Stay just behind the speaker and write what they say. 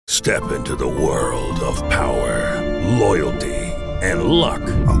Step into the world of power, loyalty, and luck.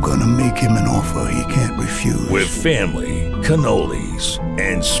 I'm gonna make him an offer he can't refuse. With family, cannolis,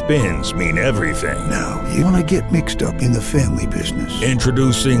 and spins mean everything. Now, you wanna get mixed up in the family business.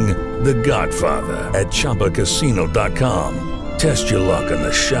 Introducing The Godfather at ChumbaCasino.com. Test your luck in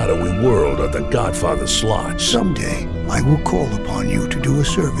the shadowy world of The Godfather slot. Someday, I will call upon you to do a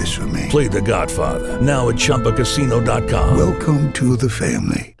service for me. Play The Godfather now at ChumbaCasino.com. Welcome to the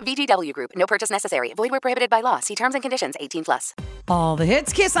family. VGW Group. No purchase necessary. Void where prohibited by law. See terms and conditions. 18+. All the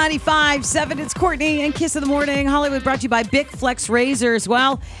hits. Kiss 95.7. It's Courtney and Kiss of the Morning. Hollywood brought to you by Bic Flex Razors.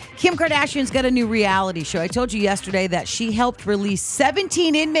 Well, Kim Kardashian's got a new reality show. I told you yesterday that she helped release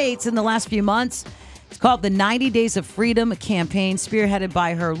 17 inmates in the last few months. It's called the 90 Days of Freedom campaign, spearheaded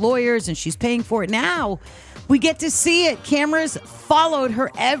by her lawyers, and she's paying for it now. We get to see it. Cameras followed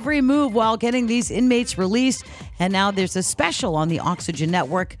her every move while getting these inmates released. And now there's a special on the Oxygen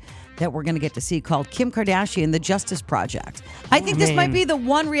Network that we're going to get to see called Kim Kardashian, The Justice Project. I think this might be the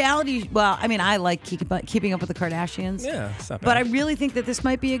one reality. Well, I mean, I like keeping up with the Kardashians. Yeah, it's not bad. But I really think that this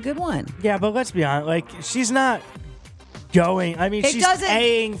might be a good one. Yeah, but let's be honest. Like, she's not going. I mean, she's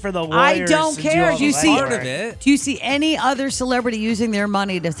paying for the lawyers. I don't care. Do you see part of it? Do you see any other celebrity using their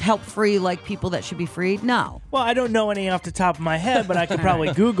money to help free like people that should be freed? No. Well, I don't know any off the top of my head, but I could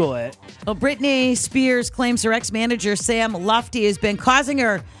probably Google it. Well, Britney Spears claims her ex-manager Sam Lufty has been causing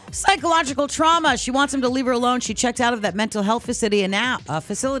her psychological trauma. She wants him to leave her alone. She checked out of that mental health facility, and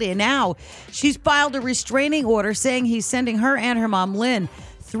now she's filed a restraining order saying he's sending her and her mom Lynn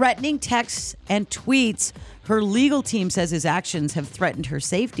threatening texts and tweets. Her legal team says his actions have threatened her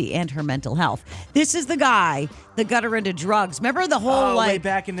safety and her mental health. This is the guy that got her into drugs. Remember the whole way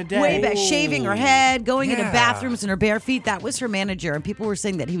back in the day? Way back, shaving her head, going into bathrooms in her bare feet. That was her manager, and people were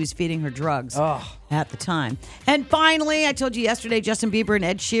saying that he was feeding her drugs at the time. And finally, I told you yesterday, Justin Bieber and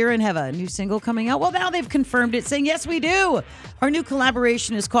Ed Sheeran have a new single coming out. Well, now they've confirmed it, saying, yes, we do. Our new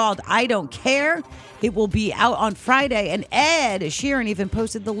collaboration is called I Don't Care. It will be out on Friday, and Ed Sheeran even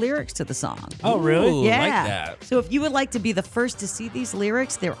posted the lyrics to the song. Oh, really? Ooh, Yeah. like that. So if you would like to be the first to see these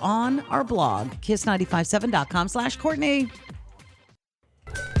lyrics, they're on our blog, kiss957.com/Courtney.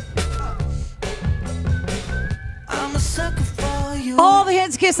 I'm a sucker for you. All the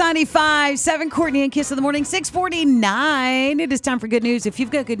hits, Kiss 95.7, Courtney and Kiss of the Morning, 6:49. It is time for good news. If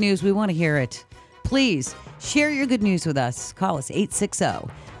you've got good news, we want to hear it. Please share your good news with us. Call us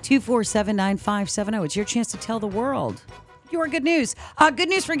 860-247-9570. It's your chance to tell the world your good news. Good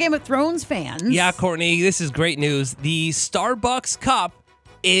news for Game of Thrones fans. Yeah, Courtney, this is great news. The Starbucks cup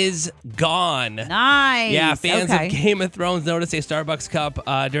is gone. Nice. Yeah, fans Okay. of Game of Thrones noticed a Starbucks cup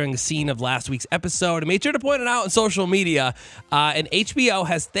during the scene of last week's episode and made sure to point it out on social media. And HBO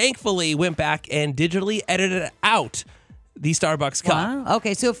has thankfully went back and digitally edited out the Starbucks cup. Wow.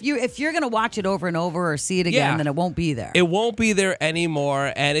 Okay, so if you're going to watch it over and over or see it again, Yeah. then it won't be there. It won't be there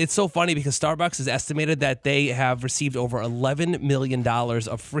anymore. And it's so funny because Starbucks has estimated that they have received over $11 million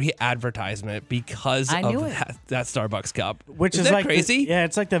of free advertisement because I knew of it. that Starbucks cup. Which Isn't is that like crazy? Yeah,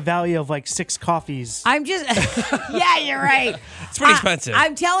 it's like the value of like 6 coffees. I'm just, yeah, you're right. It's pretty expensive.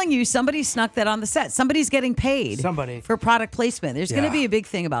 I'm telling you, somebody snuck that on the set. Somebody's getting paid. Somebody. For product placement. There's going to be a big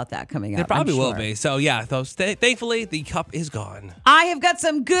thing about that coming up. There probably I'm will sure. be. So, yeah, thankfully, the cup is gone. I have got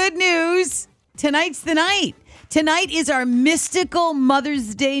some good news. Tonight's the night. Tonight is our mystical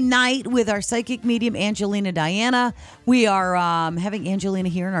Mother's Day night with our psychic medium, Angelina Diana. We are having Angelina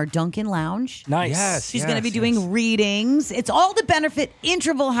here in our Duncan Lounge. Nice. Yes. She's going to be doing readings. It's all to benefit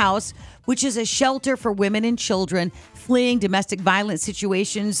Interval House, which is a shelter for women and children fleeing domestic violence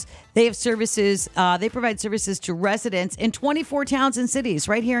situations. They have services. They provide services to residents in 24 towns and cities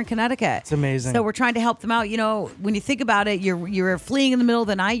right here in Connecticut. It's amazing. So we're trying to help them out. You know, when you think about it, you're fleeing in the middle of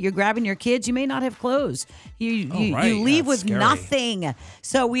the night. You're grabbing your kids. You may not have clothes. You right. leave That's with scary. nothing.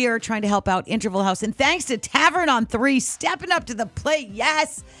 So we are trying to help out Interval House. And thanks to Tavern on 3 stepping up to the plate.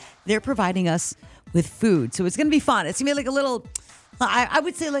 Yes, they're providing us with food. So it's going to be fun. It's going to be like a little, I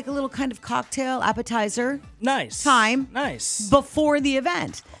would say like a little kind of cocktail appetizer Nice. time. Nice. Before the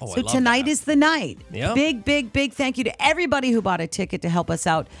event. Oh, I So love tonight that. is the night. Yep. Big thank you to everybody who bought a ticket to help us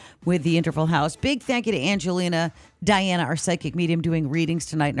out with the Interval House. Big thank you to Angelina Diana, our psychic medium, doing readings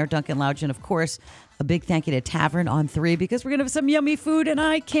tonight in our Duncan Lounge. And of course, a big thank you to Tavern on 3 because we're going to have some yummy food and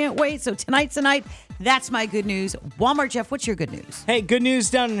I can't wait. So tonight's the night. That's my good news. Walmart Jeff, what's your good news? Hey, good news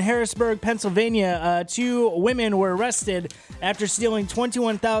down in Harrisburg, Pennsylvania. 2 women were arrested after stealing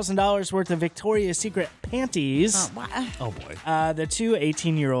 $21,000 worth of Victoria's Secret panties. Oh, boy. The two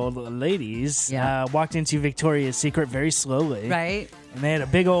 18-year-old ladies Yeah. walked into Victoria's Secret very slowly. Right. And they had a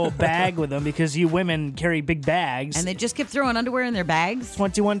big old bag with them because you women carry big bags. And they just kept throwing underwear in their bags.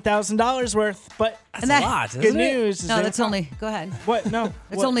 $21,000 worth. But That's a lot, isn't good it? news is No, that- that's only. Go ahead. What? No.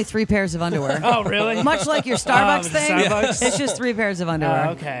 It's what? only 3 pairs of underwear. Oh, really? Much like your Starbucks the thing. Starbucks? It's just 3 pairs of underwear.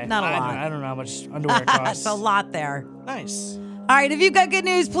 Okay. Not a I lot. don't know how much underwear costs. It's a lot there. Nice. All right, if you've got good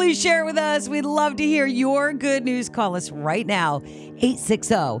news, please share it with us. We'd love to hear your good news. Call us right now,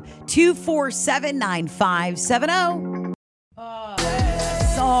 860-247-9570.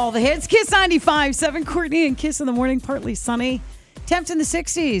 That's all the hits. Kiss 95.7, Courtney and Kiss in the morning, partly sunny. Temps in the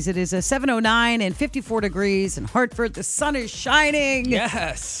 60s. It is a 7:09 and 54 degrees in Hartford. The sun is shining.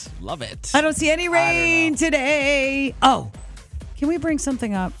 Yes. Love it. I don't see any rain today. Oh, can we bring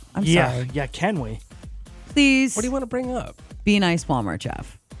something up? I'm sorry. Yeah, can we? Please. What do you want to bring up? Be nice, Walmart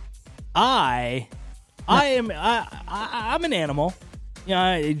Jeff. I'm an animal.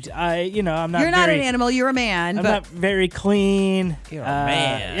 I'm not You're not very, an animal. You're a man. I'm but not very clean. You're a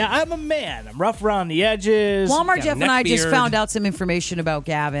man. Yeah, I'm a man. I'm rough around the edges. Walmart got a Jeff and neck I just beard. found out some information about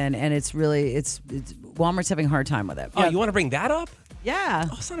Gavin, and it's Walmart's having a hard time with it. Oh, you want to bring that up? Yeah.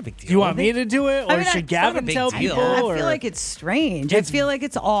 Oh, it's not a big deal. Do you want me to do it, or I mean, should Gavin big tell deal. people? I or- feel like it's strange. I feel like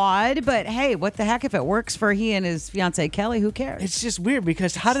it's odd, but hey, what the heck? If it works for he and his fiancee Kelly, who cares? It's just weird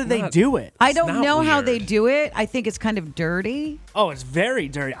because how do they not- do it? I don't not know how they weird. do it. I think it's kind of dirty. Oh, it's very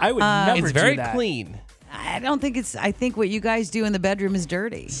dirty. I would never It's very do that. clean. I don't think it's. I think what you guys do in the bedroom is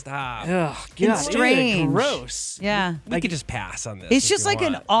dirty. Stop. Ugh, It's God, strange. gross. Yeah. We could just pass on this. It's if just you like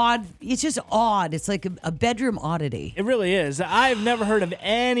an want. odd. It's just odd. It's like a bedroom oddity. It really is. I've never heard of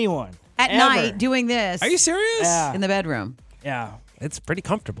anyone At ever. night doing this. Are you serious? Yeah. in the bedroom? Yeah. It's pretty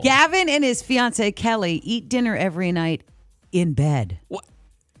comfortable. Gavin and his fiancee Kelly eat dinner every night in bed. What?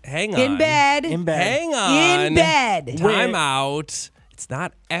 Hang on. In bed. In bed. Hang on. In bed. Time out. It's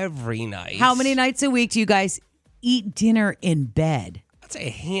not every night. How many nights a week do you guys eat dinner in bed? That's a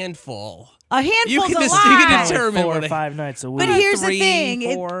handful. A handful's You can a just- lot. you can Probably determine 4 what or I- 5 nights a week. But here's the 3, thing.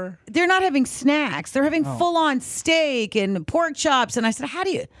 4. They're not having snacks. They're having full-on steak and pork chops. And I said, how do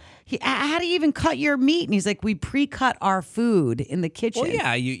you even cut your meat? And he's like, we pre-cut our food in the kitchen. Well,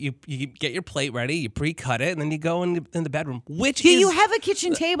 yeah, you get your plate ready, you pre-cut it, and then you go in the bedroom. Which Do is you have a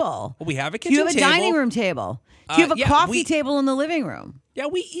kitchen table? we have a Do you kitchen have a table. dining room table? Do you have a yeah, coffee table in the living room? Yeah,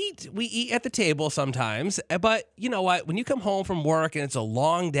 we eat at the table sometimes, but you know what? When you come home from work and it's a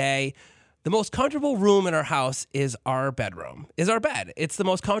long day, the most comfortable room in our house is our bedroom, is our bed. It's the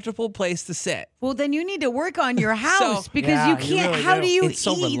most comfortable place to sit. Well, then you need to work on your house because Yeah, you you can't. really How do. do you It's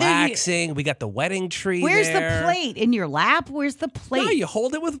so eat? Then you- relaxing. We got the wedding tree Where's there. the plate? In your lap? Where's the plate? No, you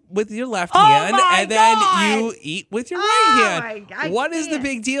hold it with your left Oh hand, my and then God. you eat with your Oh right my hand. God, I What is the can't.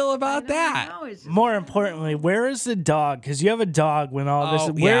 big deal about that? No, it's just- More importantly, where is the dog? Because you have a dog when all this.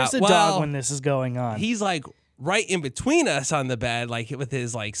 Oh, Where's yeah, the well, dog when this is going on? He's like right in between us on the bed, like with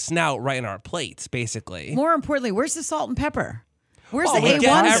his like snout right in our plates, basically. More importantly, where's the salt and pepper? Where's Oh, the we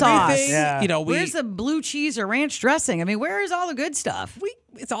get A1 sauce? everything. Yeah. You know, Where's the blue cheese or ranch dressing? I mean, where is all the good stuff?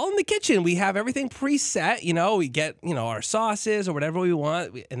 it's all in the kitchen. We have everything preset. You know, we get our sauces or whatever we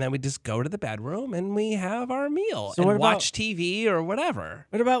want, and then we just go to the bedroom and we have our meal So and what about- watch TV or whatever.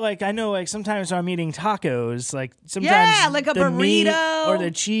 What about I know sometimes when I'm eating tacos, sometimes Yeah, like a the meat burrito. or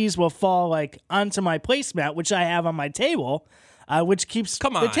the cheese will fall onto my placemat, which I have on my table, which keeps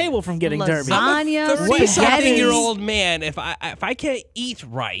Come the on. table from getting dirty. Lasagna, What? spaghetti. 30-something-year-old man, if I can't eat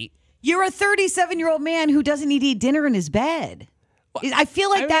right, You're a 37-year-old man who doesn't need to eat dinner in his bed. I feel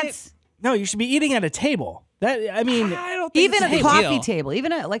like I mean, that's No, you should be eating at a table. I don't think even it's a big coffee deal. table.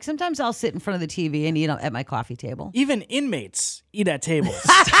 Even sometimes I'll sit in front of the TV and eat at my coffee table. even inmates eat at tables.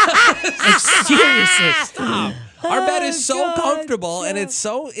 Seriously. Our bed is so comfortable, and it's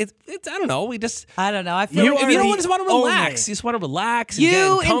I don't know. We just I don't know. I feel You if are you don't the just want to only- relax, you just want to relax. And you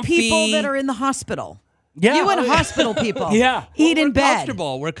get and comfy. people that are in the hospital. Yeah. You and hospital people. Yeah. Eat in We're bed.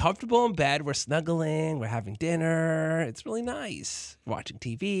 comfortable. We're comfortable in bed. We're snuggling. We're having dinner. It's really nice. Watching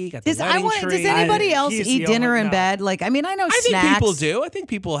TV. Got the Does wedding tree. anybody else he's eat the dinner only- in no. bed? I know I think snacks. people do. I think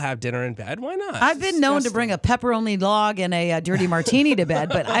people have dinner in bed. Why not? I've been known to bring a pepperoni log and a dirty martini to bed,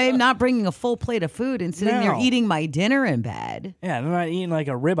 but I am not bringing a full plate of food and sitting there No. eating my dinner in bed. Yeah, I'm not eating like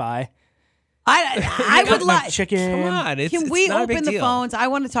a ribeye. I would Cutting up like. chicken. Come on. Can we open the phones? I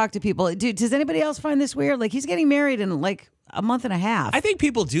want to talk to people. Dude, does anybody else find this weird? He's getting married in a month and a half. I think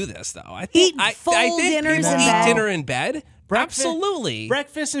people do this though. I Eat think full I think dinners people in eat bed. dinner in bed. Breakfast- Absolutely.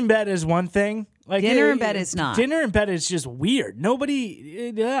 Breakfast in bed is one thing. Like dinner in bed is not. Dinner in bed is just weird.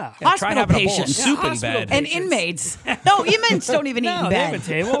 Nobody, yeah. Try Hospital having a bowl of patients. soup in bed. And inmates. No, inmates don't even eat in No, they have a bed.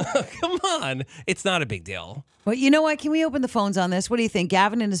 table. Come on. It's not a big deal. Well, you know what? Can we open the phones on this? What do you think?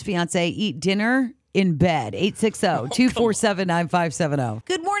 Gavin and his fiance eat dinner in bed. 860-247-9570.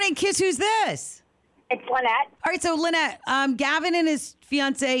 Good morning, Kiss. Who's this? It's Lynette. All right, so Lynette, Gavin and his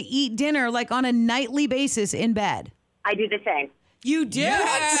fiance eat dinner like on a nightly basis in bed. I do the same. You do?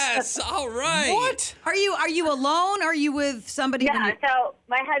 Yes. All right. What? Are you alone? Are you with somebody? Yeah, so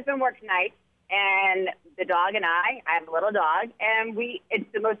my husband works nights, and the dog and I have a little dog, and it's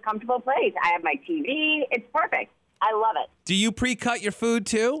the most comfortable place. I have my TV. It's perfect. I love it. Do you pre-cut your food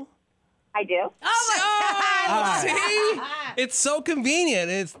too? I do. Oh, my God. See? It's so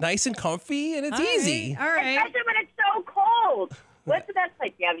convenient. It's nice and comfy, and it's easy. All right. Especially when it's so cold. What's the best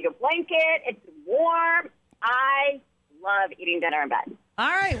place? You have your blanket. It's warm. I love eating dinner in bed. All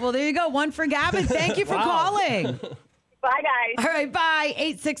right. Well, there you go. One for Gavin. Thank you for calling. Bye, guys. All right. Bye.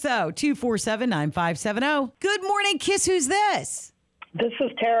 860-247-9570. Good morning, Kiss. Who's this? This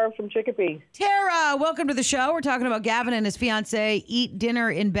is Tara from Chicopee. Tara, welcome to the show. We're talking about Gavin and his fiance eat dinner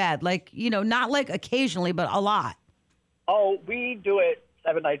in bed. Like, not like occasionally, but a lot. Oh, we do it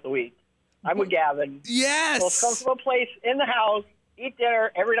 7 nights a week. I'm with Gavin. Yes. Most comfortable place in the house. Eat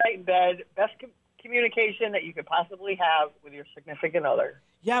dinner every night in bed. Best communication that you could possibly have with your significant other.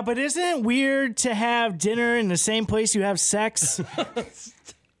 Yeah, but isn't it weird to have dinner in the same place you have sex?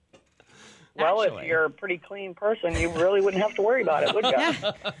 Well, if you're a pretty clean person, you really wouldn't have to worry about it, would you?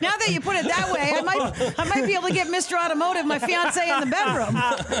 Now that you put it that way, I might be able to get Mr. Automotive, my fiance, in the bedroom.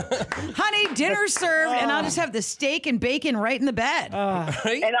 Honey, dinner's served, and I'll just have the steak and bacon right in the bed.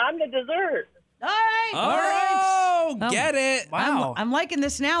 And I'm the dessert. All right. Oh, get it. Wow. I'm liking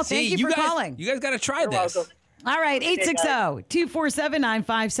this now. See, Thank you for guys, calling. You guys got to try this. welcome. All right,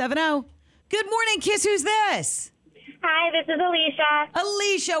 860-247-9570. Good morning, Kiss. Who's this? Hi, this is Alicia.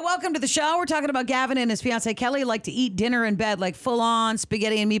 Alicia, welcome to the show. We're talking about Gavin and his fiance Kelly like to eat dinner in bed, like full-on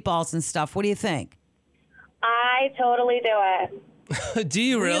spaghetti and meatballs and stuff. What do you think? I totally do it. Do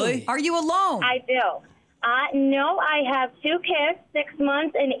you really? Are you alone? I do. No, I have 2 kids, 6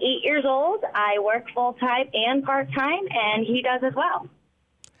 months and 8 years old. I work full-time and part-time, and he does as well.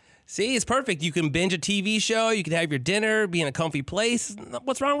 See, it's perfect. You can binge a TV show. You can have your dinner, be in a comfy place.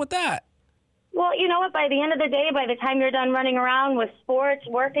 What's wrong with that? Well, you know what? By the end of the day, by the time you're done running around with sports,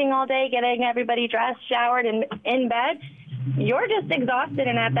 working all day, getting everybody dressed, showered, and in bed, you're just exhausted.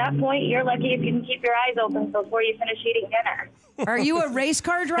 And at that point, you're lucky if you can keep your eyes open before you finish eating dinner. Are you a race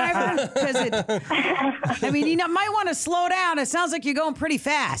car driver? Because you might want to slow down. It sounds like you're going pretty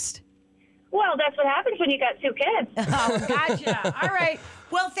fast. Well, that's what happens when you got 2 kids. Oh, gotcha. All right.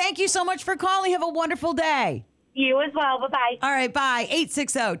 Well, thank you so much for calling. Have a wonderful day. You as well. Bye-bye. All right, bye.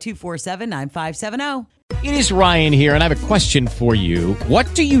 860-247-9570. It is Ryan here, and I have a question for you.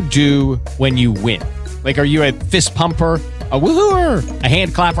 What do you do when you win? Like, are you a fist pumper, a woohooer, a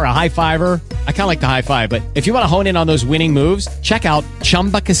hand clapper, a high fiver? I kind of like the high five, but if you want to hone in on those winning moves, check out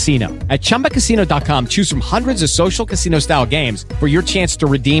Chumba Casino. At ChumbaCasino.com, choose from hundreds of social casino-style games for your chance to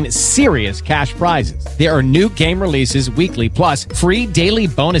redeem serious cash prizes. There are new game releases weekly, plus free daily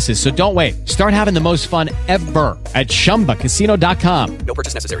bonuses. So don't wait. Start having the most fun ever at ChumbaCasino.com. No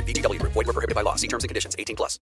purchase necessary. VGW Group. Void where prohibited by law. See terms and conditions. 18+.